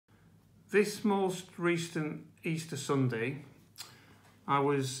This most recent Easter Sunday, I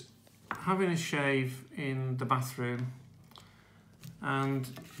was having a shave in the bathroom and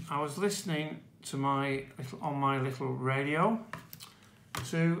I was listening to on my little radio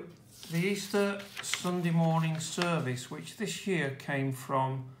to the Easter Sunday morning service, which this year came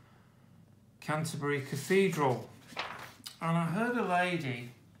from Canterbury Cathedral. And I heard a lady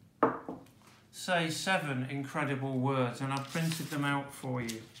say 7 incredible words, and I printed them out for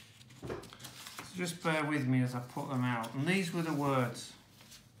you. So just bear with me as I put them out. And these were the words.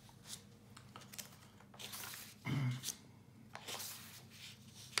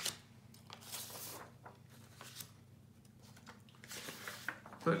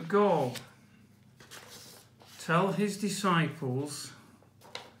 But go, tell his disciples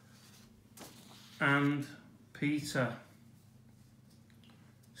and Peter.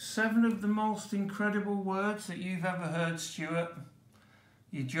 7 of the most incredible words that you've ever heard, Stuart.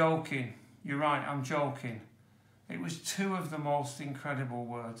 You're joking. You're right, I'm joking. It was 2 of the most incredible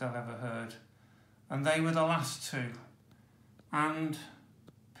words I've ever heard. And they were the last 2. And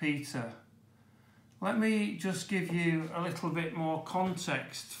Peter. Let me just give you a little bit more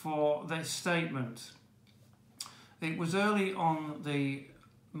context for this statement. It was early on the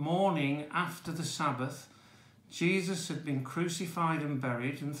morning after the Sabbath. Jesus had been crucified and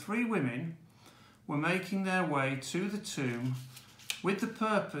buried, and 3 women were making their way to the tomb with the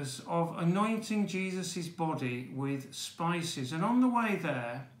purpose of anointing Jesus' body with spices. And on the way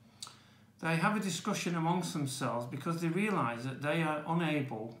there, they have a discussion amongst themselves because they realise that they are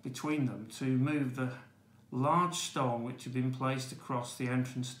unable, between them, to move the large stone which had been placed across the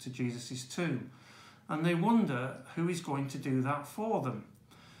entrance to Jesus' tomb. And they wonder who is going to do that for them.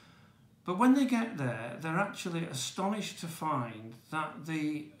 But when they get there, they're actually astonished to find that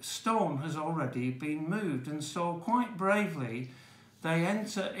the stone has already been moved. And so quite bravely, they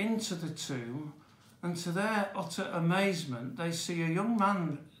enter into the tomb, and to their utter amazement, they see a young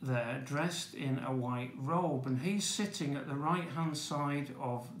man there dressed in a white robe, and he's sitting at the right-hand side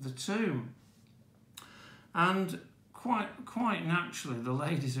of the tomb. And quite naturally, the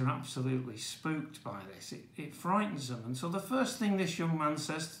ladies are absolutely spooked by this. It frightens them. And so the first thing this young man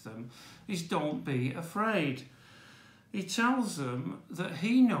says to them is, "Don't be afraid." He tells them that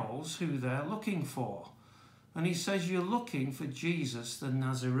he knows who they're looking for. And he says, "You're looking for Jesus the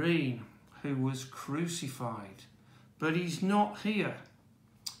Nazarene, who was crucified. But he's not here.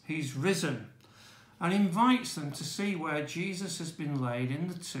 He's risen." And invites them to see where Jesus has been laid in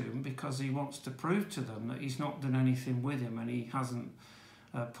the tomb, because he wants to prove to them that he's not done anything with him and he hasn't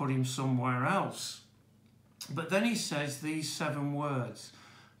put him somewhere else. But then he says these 7 words,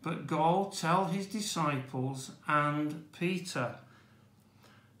 "But go tell his disciples and Peter.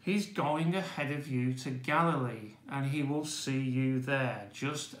 He's going ahead of you to Galilee, and he will see you there,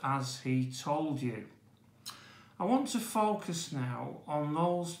 just as he told you." I want to focus now on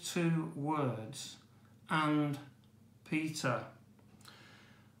those 2 words, "and Peter."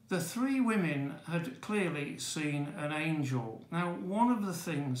 The 3 women had clearly seen an angel. Now, one of the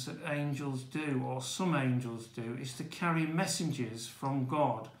things that angels do, or some angels do, is to carry messages from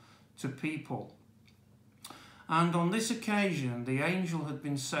God to people. And on this occasion, the angel had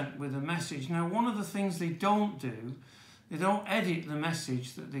been sent with a message. Now, one of the things they don't do, they don't edit the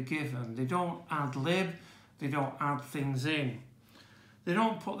message that they're given. They don't ad-lib, they don't add things in. They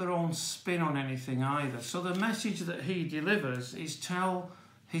don't put their own spin on anything either. So the message that he delivers is, tell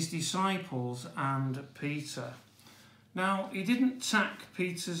his disciples and Peter. Now, he didn't tack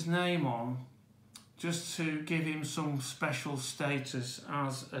Peter's name on just to give him some special status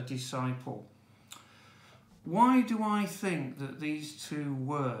as a disciple. Why do I think that these 2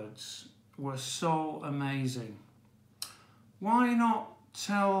 words were so amazing? Why not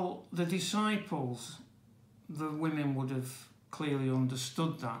tell the disciples? The women would have clearly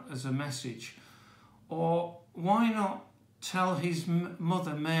understood that as a message. Or why not tell his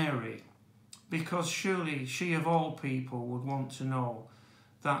mother Mary? Because surely she of all people would want to know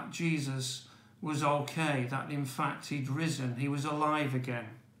that Jesus was okay, that in fact he'd risen, he was alive again.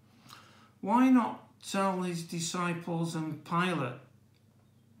 Why not tell his disciples and Pilate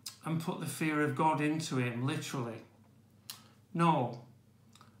and put the fear of God into him, literally? No,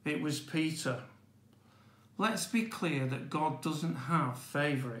 it was Peter. Let's be clear that God doesn't have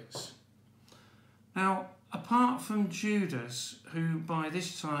favourites. Now, apart from Judas, who by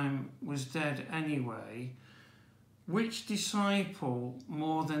this time was dead anyway, which disciple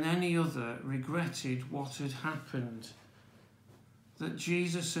more than any other regretted what had happened? That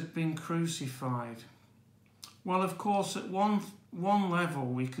Jesus had been crucified? Well, of course, at one level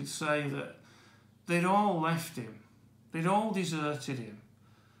we could say that they'd all left him. They'd all deserted him.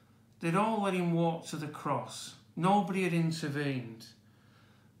 They'd all let him walk to the cross. Nobody had intervened.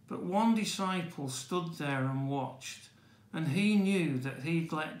 But one disciple stood there and watched, and he knew that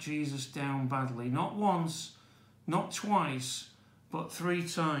he'd let Jesus down badly. Not once, not twice, but 3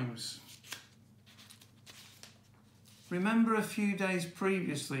 times. Remember a few days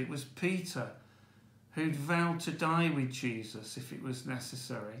previously, it was Peter who'd vowed to die with Jesus if it was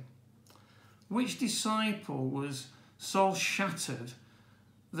necessary. Which disciple was so shattered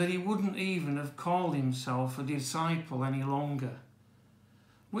that he wouldn't even have called himself a disciple any longer?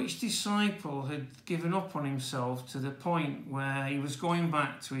 Which disciple had given up on himself to the point where he was going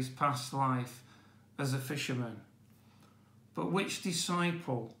back to his past life as a fisherman? But which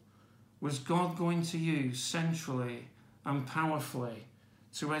disciple was God going to use centrally and powerfully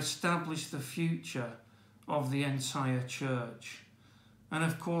to establish the future of the entire church? And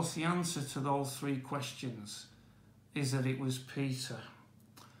of course, the answer to those 3 questions is that it was Peter.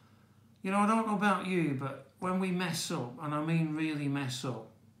 You know, I don't know about you, but when we mess up, and I mean really mess up,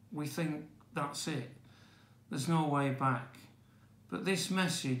 we think that's it. There's no way back. But this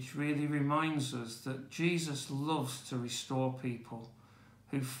message really reminds us that Jesus loves to restore people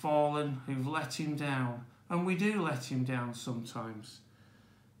who've fallen, who've let him down, and we do let him down sometimes.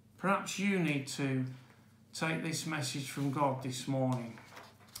 Perhaps you need to take this message from God this morning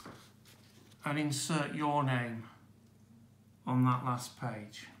and insert your name on that last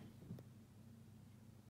page.